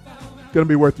there. Going to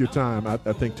be worth your time, I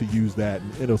think, to use that,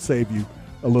 and it'll save you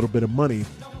a little bit of money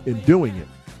in doing it.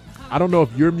 I don't know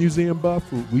if you're a museum buff.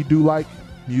 We do like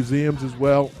museums as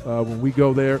well when we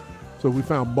go there. So we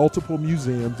found multiple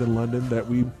museums in London that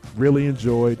we really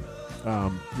enjoyed.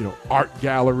 Art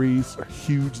galleries are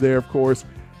huge there, of course.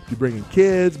 If you're bringing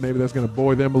kids, maybe that's going to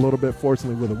bore them a little bit.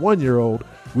 Fortunately, with a 1-year-old,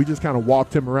 we just kind of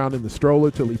walked him around in the stroller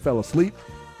till he fell asleep.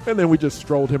 And then we just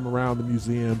strolled him around the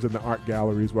museums and the art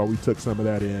galleries while we took some of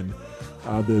that in.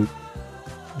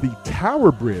 The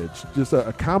Tower Bridge, just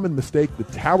a common mistake, the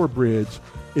Tower Bridge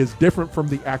is different from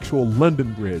the actual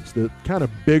London Bridge. The kind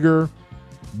of bigger,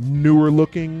 newer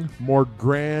looking, more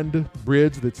grand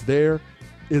bridge that's there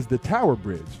is the Tower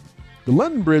Bridge. The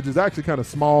London Bridge is actually kind of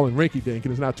small and rinky-dink,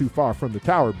 and it's not too far from the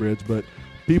Tower Bridge, but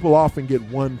people often get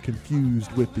one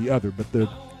confused with the other. But the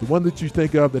one that you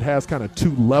think of that has kind of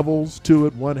two levels to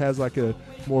it, one has like a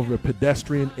more of a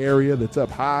pedestrian area that's up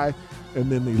high, and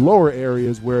then the lower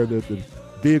areas where the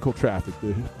vehicle traffic,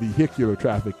 the vehicular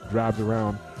traffic drives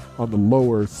around on the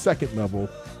lower second level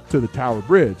to the Tower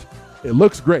Bridge. It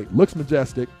looks great, looks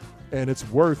majestic, and it's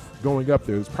worth going up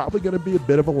there. There's probably going to be a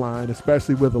bit of a line,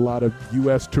 especially with a lot of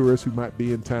U.S. tourists who might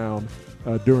be in town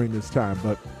during this time.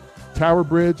 But Tower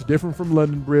Bridge, different from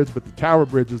London Bridge, but the Tower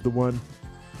Bridge is the one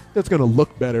that's going to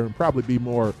look better and probably be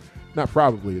more, not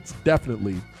probably, it's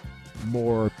definitely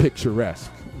more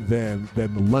picturesque than the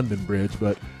London Bridge.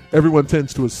 But everyone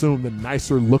tends to assume the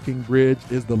nicer looking bridge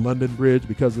is the London Bridge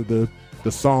because of the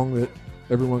song that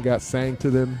everyone got sang to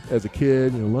them as a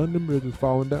kid. London Bridge is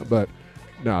falling down. But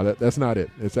no, that's not it.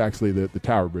 It's actually the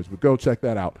Tower Bridge. But go check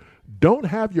that out. Don't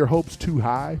have your hopes too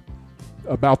high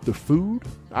about the food.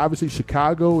 Obviously,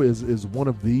 Chicago is one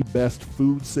of the best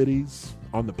food cities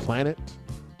on the planet.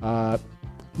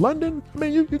 London, I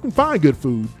mean, you can find good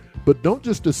food, but don't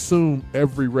just assume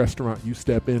every restaurant you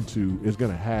step into is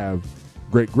going to have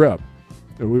great grub.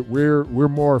 We're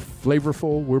more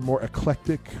flavorful, we're more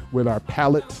eclectic with our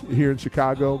palate here in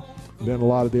Chicago than a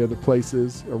lot of the other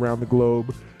places around the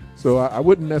globe. So I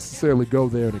wouldn't necessarily go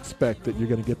there and expect that you're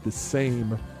going to get the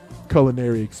same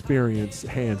culinary experience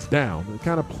hands down. And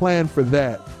kind of plan for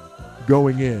that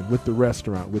going in with the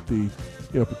restaurant, with the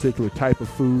particular type of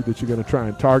food that you're going to try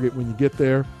and target when you get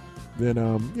there. Then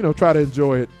try to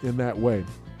enjoy it in that way.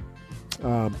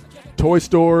 Toy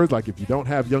stores, like if you don't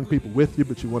have young people with you,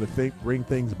 but you want to bring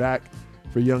things back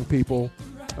for young people.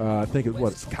 I think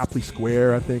it's Copley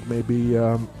Square. I think maybe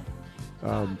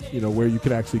where you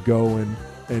can actually go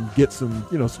and get some,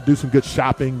 do some good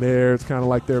shopping there. It's kind of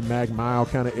like their Mag Mile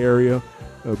kind of area,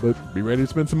 but be ready to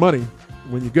spend some money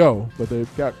when you go. But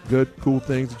they've got good, cool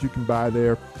things that you can buy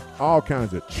there. All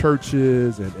kinds of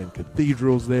churches and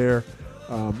cathedrals there.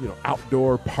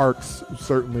 Outdoor parks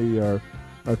certainly are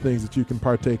things that you can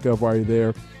partake of while you're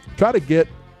there. Try to get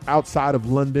outside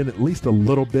of London at least a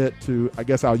little bit to, I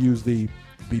guess I'll use the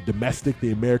domestic,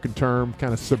 the American term,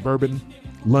 kind of suburban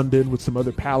London with some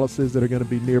other palaces that are going to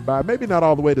be nearby. Maybe not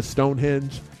all the way to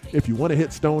Stonehenge. If you want to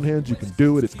hit Stonehenge, you can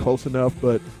do it. It's close enough,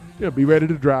 but be ready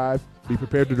to drive. Be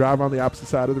prepared to drive on the opposite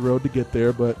side of the road to get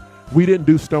there. But we didn't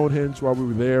do Stonehenge while we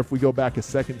were there. If we go back a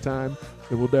second time,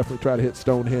 then we'll definitely try to hit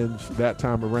Stonehenge that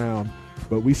time around.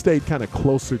 But we stayed kind of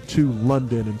closer to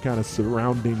London and kind of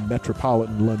surrounding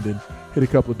metropolitan London, hit a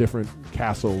couple of different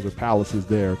castles or palaces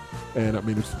there. And I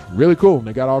mean, it's really cool. And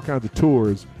they got all kinds of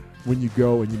tours when you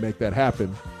go and you make that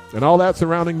happen. And all that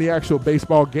surrounding the actual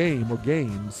baseball game or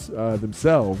games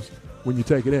themselves when you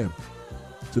take it in.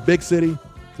 It's a big city.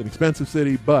 It's an expensive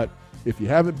city, but if you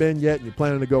haven't been yet and you're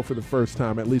planning to go for the first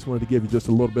time, I at least wanted to give you just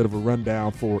a little bit of a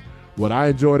rundown for what I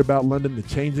enjoyed about London, the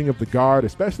changing of the guard,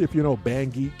 especially if you're no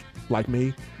band geek like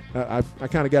me. I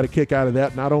kind of got a kick out of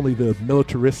that, not only the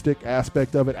militaristic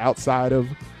aspect of it outside of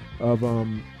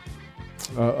the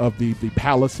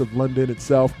Palace of London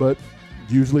itself, but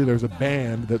usually there's a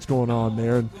band that's going on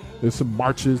there, and there's some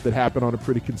marches that happen on a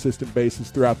pretty consistent basis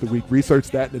throughout the week. Research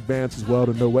that in advance as well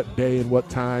to know what day and what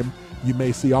time you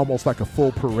may see almost like a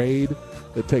full parade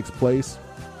that takes place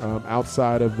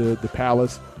outside of the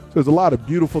palace. So there's a lot of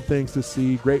beautiful things to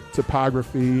see, great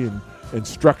topography, and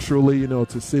structurally,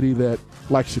 it's a city that,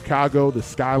 like Chicago, the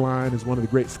skyline is one of the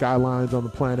great skylines on the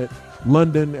planet.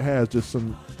 London has just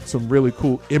some really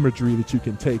cool imagery that you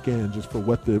can take in just for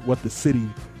what the city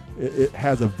it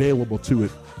has available to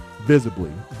it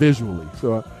visually.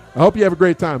 So I hope you have a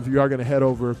great time if you are going to head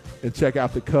over and check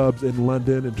out the Cubs in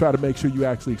London and try to make sure you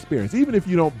actually experience, even if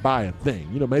you don't buy a thing.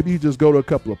 Maybe you just go to a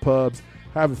couple of pubs,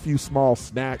 have a few small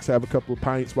snacks, have a couple of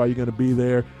pints while you're going to be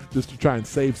there just to try and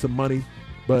save some money.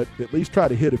 But at least try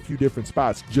to hit a few different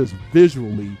spots just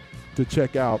visually to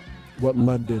check out what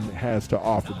London has to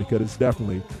offer, because it's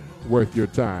definitely worth your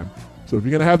time. So if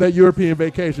you're going to have that European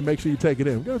vacation, make sure you take it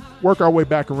in. We're going to work our way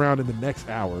back around in the next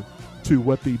hour to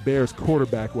what the Bears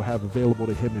quarterback will have available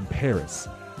to him in Paris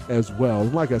as well.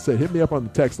 And like I said, hit me up on the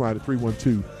text line at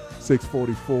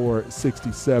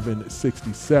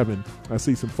 312-644-6767. I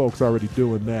see some folks already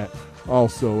doing that.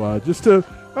 Also, just to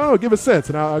give a sense,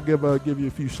 and I'll give you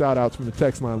a few shout-outs from the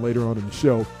text line later on in the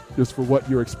show, just for what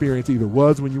your experience either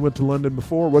was when you went to London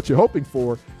before, what you're hoping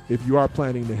for if you are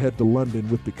planning to head to London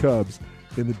with the Cubs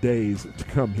in the days to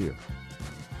come here.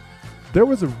 There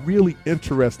was a really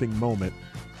interesting moment,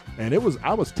 and I was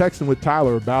texting with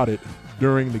Tyler about it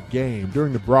during the game,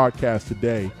 during the broadcast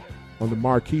today on the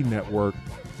Marquee Network,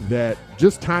 that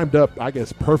just timed up, I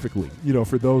guess, perfectly,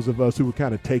 for those of us who were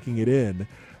kind of taking it in.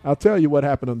 I'll tell you what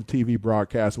happened on the TV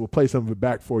broadcast. We'll play some of it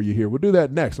back for you here. We'll do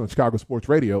that next on Chicago Sports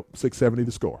Radio, 670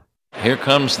 The Score. Here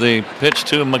comes the pitch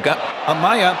to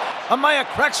Amaya. Amaya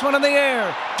cracks one in the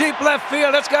air. Deep left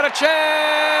field. It's got a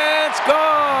chance.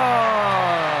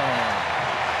 Gone.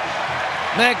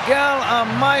 Miguel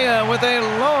Amaya with a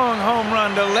long home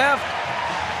run to left.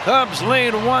 Cubs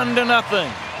lead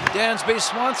 1-0. Dansby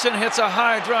Swanson hits a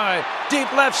high drive. Deep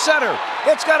left center.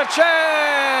 It's got a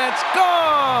chance.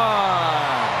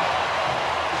 Gone.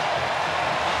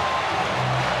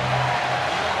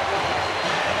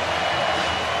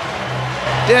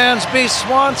 Dansby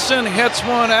Swanson hits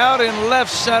one out in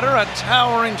left center, a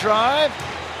towering drive.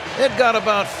 It got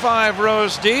about 5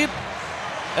 rows deep,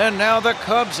 and now the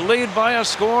Cubs lead by a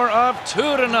score of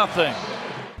 2-0.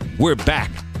 We're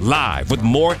back live with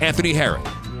more Anthony Herron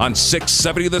on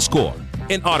 670 The Score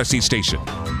in Odyssey Station.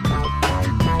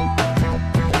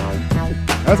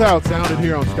 That's how it sounded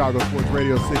here on Chicago Sports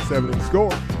Radio 670 The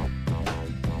Score.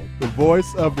 The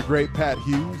voice of the great Pat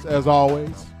Hughes, as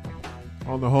always,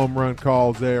 on the home run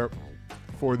calls there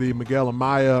for the Miguel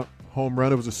Amaya home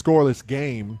run. It was a scoreless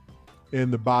game in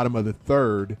the bottom of the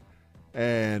third,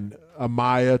 and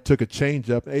Amaya took a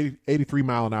changeup,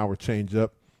 83-mile-an-hour changeup,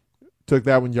 took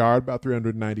that one yard, about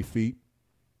 390 feet.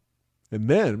 And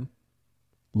then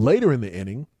later in the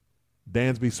inning,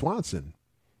 Dansby Swanson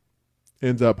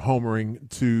ends up homering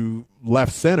to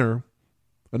left center,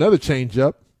 another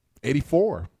changeup,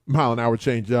 84-mile-an-hour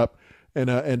changeup.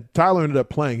 And Tyler ended up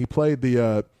playing. He played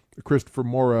the Christopher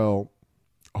Morel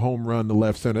home run to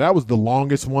left center. That was the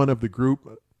longest one of the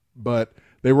group, but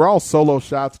they were all solo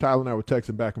shots. Tyler and I were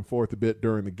texting back and forth a bit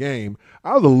during the game.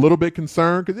 I was a little bit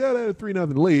concerned because, they had a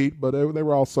 3-0 lead, but they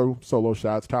were all solo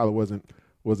shots. Tyler wasn't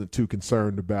too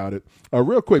concerned about it.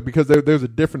 Real quick, because there's a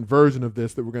different version of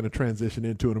this that we're going to transition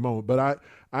into in a moment, but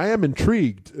I am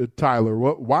intrigued, Tyler.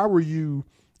 Why were you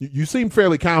 – you seem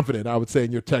fairly confident, I would say,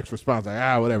 in your text response,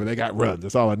 like, whatever, they got runs.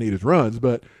 That's all I need is runs.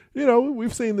 But,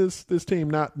 we've seen this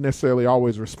team not necessarily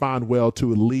always respond well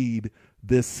to a lead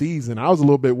this season. I was a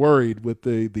little bit worried with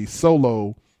the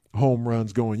solo home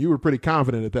runs going. You were pretty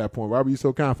confident at that point. Why were you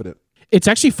so confident? It's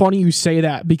actually funny you say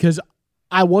that, because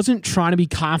I wasn't trying to be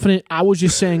confident. I was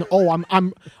just saying,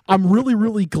 I'm really,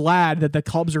 really glad that the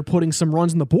Cubs are putting some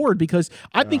runs on the board, because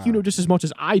I think just as much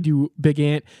as I do, Big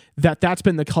Ant, that's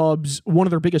been the Cubs. One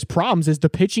of their biggest problems is the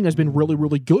pitching has been really,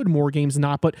 really good more games than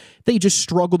not, but they just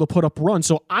struggle to put up runs.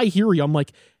 So I hear you. I'm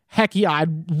like, heck yeah,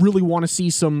 I'd really want to see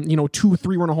some,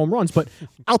 2-3 run home runs, but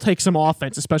I'll take some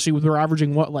offense, especially with they're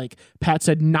averaging like Pat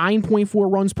said, 9.4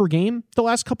 runs per game the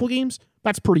last couple games.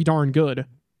 That's pretty darn good.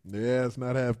 Yeah, it's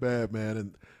not half bad, man.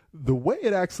 And the way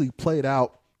it actually played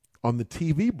out on the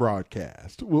TV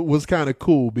broadcast was kind of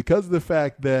cool, because of the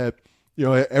fact that,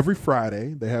 every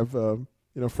Friday they have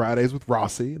Fridays with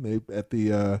Rossi, and they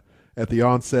at the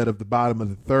onset of the bottom of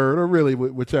the third, or really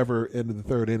whichever end of the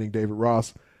third inning David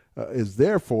Ross is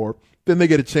there for. Then they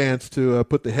get a chance to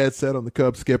put the headset on the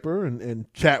Cubs skipper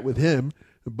and chat with him.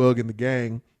 Boog and the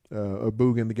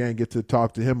gang get to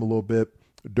talk to him a little bit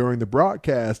during the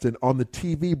broadcast. And on the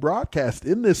TV broadcast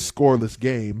in this scoreless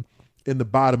game in the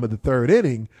bottom of the third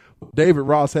inning, David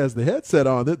Ross has the headset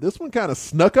on. This one kind of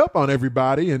snuck up on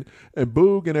everybody, and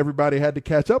Boog and everybody had to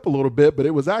catch up a little bit, but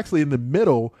it was actually in the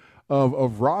middle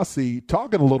of Rossi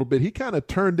talking a little bit. He kind of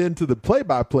turned into the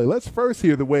play-by-play. Let's first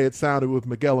hear the way it sounded with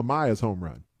Miguel Amaya's home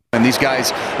run. And these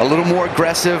guys a little more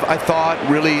aggressive, I thought.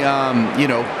 Really,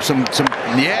 some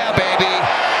yeah, baby.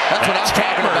 That's what I'm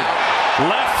talking about.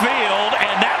 Left field,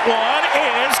 and that one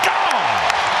is gone.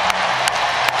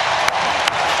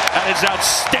 That is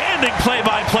outstanding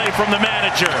play-by-play from the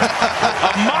manager.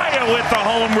 Amaya with the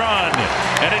home run,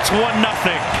 and it's 1-0.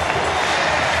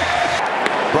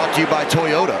 Brought to you by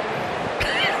Toyota.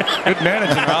 Good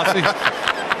managing, Rossi.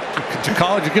 To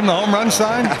college, you give him the home run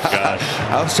sign? Gosh.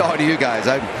 I was talking to you guys.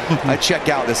 I check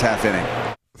out this half inning.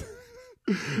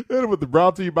 And with the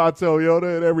brought to you by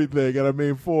Toyota and everything. And I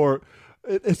mean,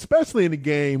 especially in a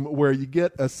game where you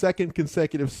get a second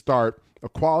consecutive start, a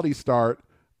quality start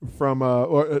from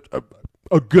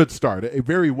a good start, a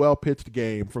very well-pitched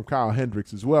game from Kyle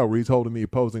Hendricks as well, where he's holding the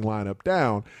opposing lineup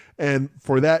down. And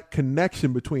for that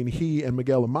connection between he and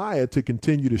Miguel Amaya to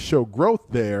continue to show growth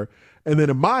there. And then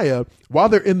Amaya, while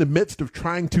they're in the midst of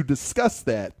trying to discuss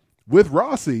that with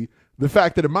Rossi, the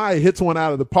fact that Amaya hits one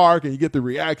out of the park and you get the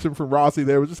reaction from Rossi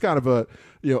there was just kind of a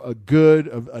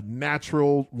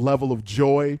natural level of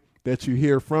joy that you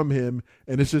hear from him.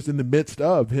 And it's just in the midst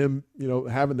of him,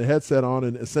 having the headset on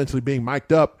and essentially being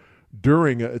mic'd up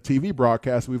during a TV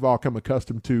broadcast we've all come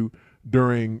accustomed to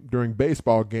during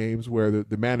baseball games, where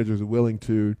the managers are willing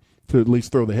to at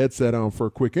least throw the headset on for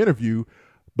a quick interview.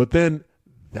 But then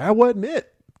that wasn't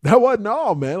it. That wasn't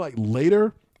all, man. Like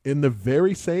later in the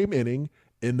very same inning,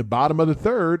 in the bottom of the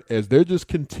third, as they're just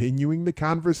continuing the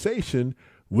conversation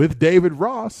with David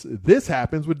Ross, this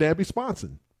happens with Dansby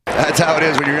Swanson. That's how it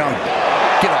is when you're young.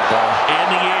 Get up, ball. In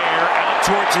the air, out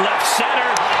towards left center.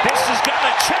 This has got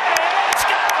a chance.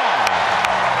 Gone.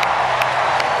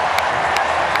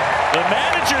 The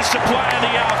manager supplying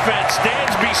the offense.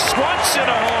 Dansby Swanson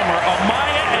a homer.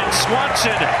 Amaya and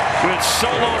Swanson with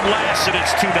solo blast, and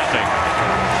it's 2-0.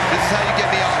 This is how you get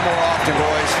me out more often,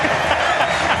 boys.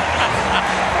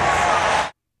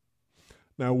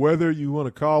 Now, whether you want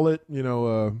to call it,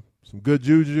 some good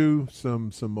juju,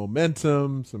 some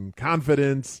momentum, some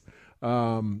confidence,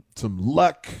 some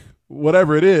luck,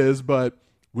 whatever it is, but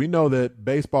we know that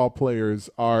baseball players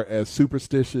are as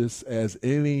superstitious as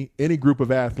any group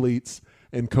of athletes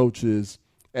and coaches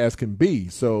as can be.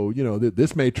 So,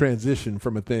 this may transition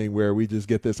from a thing where we just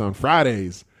get this on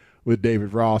Fridays with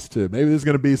David Ross to maybe there's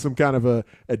going to be some kind of a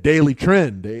daily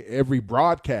trend. Every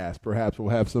broadcast perhaps will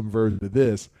have some version of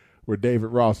this where David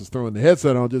Ross is throwing the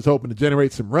headset on just hoping to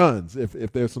generate some runs.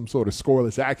 If there's some sort of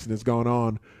scoreless action that's going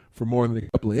on for more than a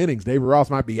couple of innings, David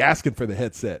Ross might be asking for the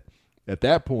headset at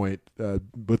that point, but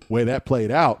the way that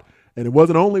played out. And it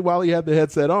wasn't only while he had the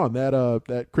headset on.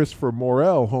 That Christopher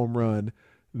Morel home run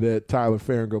that Tyler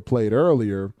Farringo played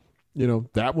earlier,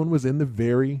 that one was in the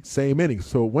very same inning.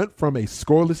 So it went from a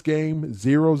scoreless game,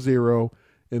 0-0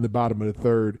 in the bottom of the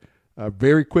third,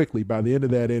 very quickly. By the end of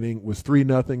that inning was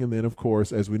 3-0. And then, of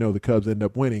course, as we know, the Cubs end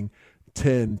up winning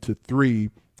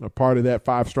 10-3. A part of that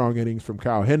 5 strong innings from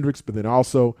Kyle Hendricks, but then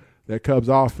also that Cubs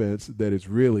offense that has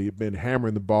really been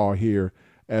hammering the ball here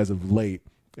as of late.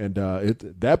 And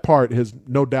that part has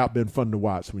no doubt been fun to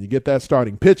watch. When you get that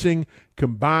starting pitching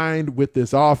combined with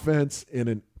this offense,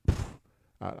 I'm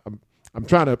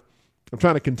trying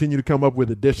to continue to come up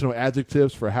with additional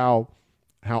adjectives for how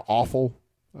awful,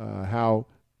 how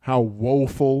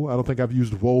woeful. I don't think I've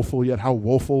used woeful yet. How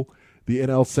woeful the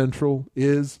NL Central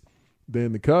is.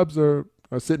 Then the Cubs are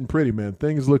sitting pretty, man.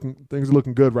 Things are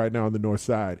looking good right now on the north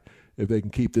side if they can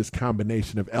keep this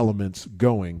combination of elements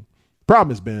going.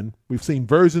 Problem has been we've seen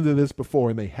versions of this before,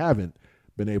 and they haven't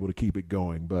been able to keep it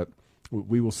going. But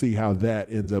we will see how that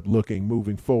ends up looking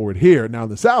moving forward here. Now, on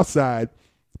the south side,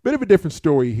 a bit of a different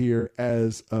story here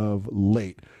as of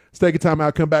late. Let's take a time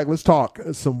out, come back. Let's talk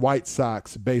some White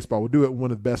Sox baseball. We'll do it with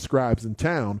one of the best scribes in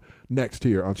town next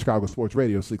here on Chicago Sports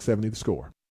Radio 670 The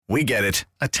Score. We get it.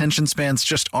 Attention spans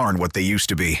just aren't what they used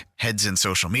to be. Heads in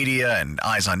social media and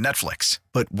eyes on Netflix.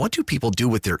 But what do people do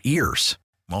with their ears?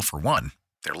 Well, for one,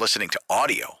 they're listening to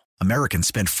audio. Americans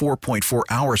spend 4.4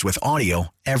 hours with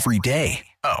audio every day.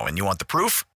 Oh, and you want the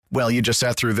proof? Well, you just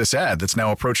sat through this ad that's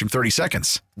now approaching 30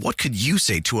 seconds. What could you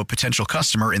say to a potential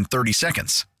customer in 30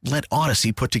 seconds? Let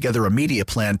Odyssey put together a media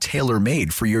plan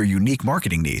tailor-made for your unique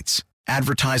marketing needs.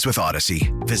 Advertise with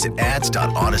Odyssey. Visit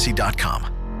ads.odyssey.com.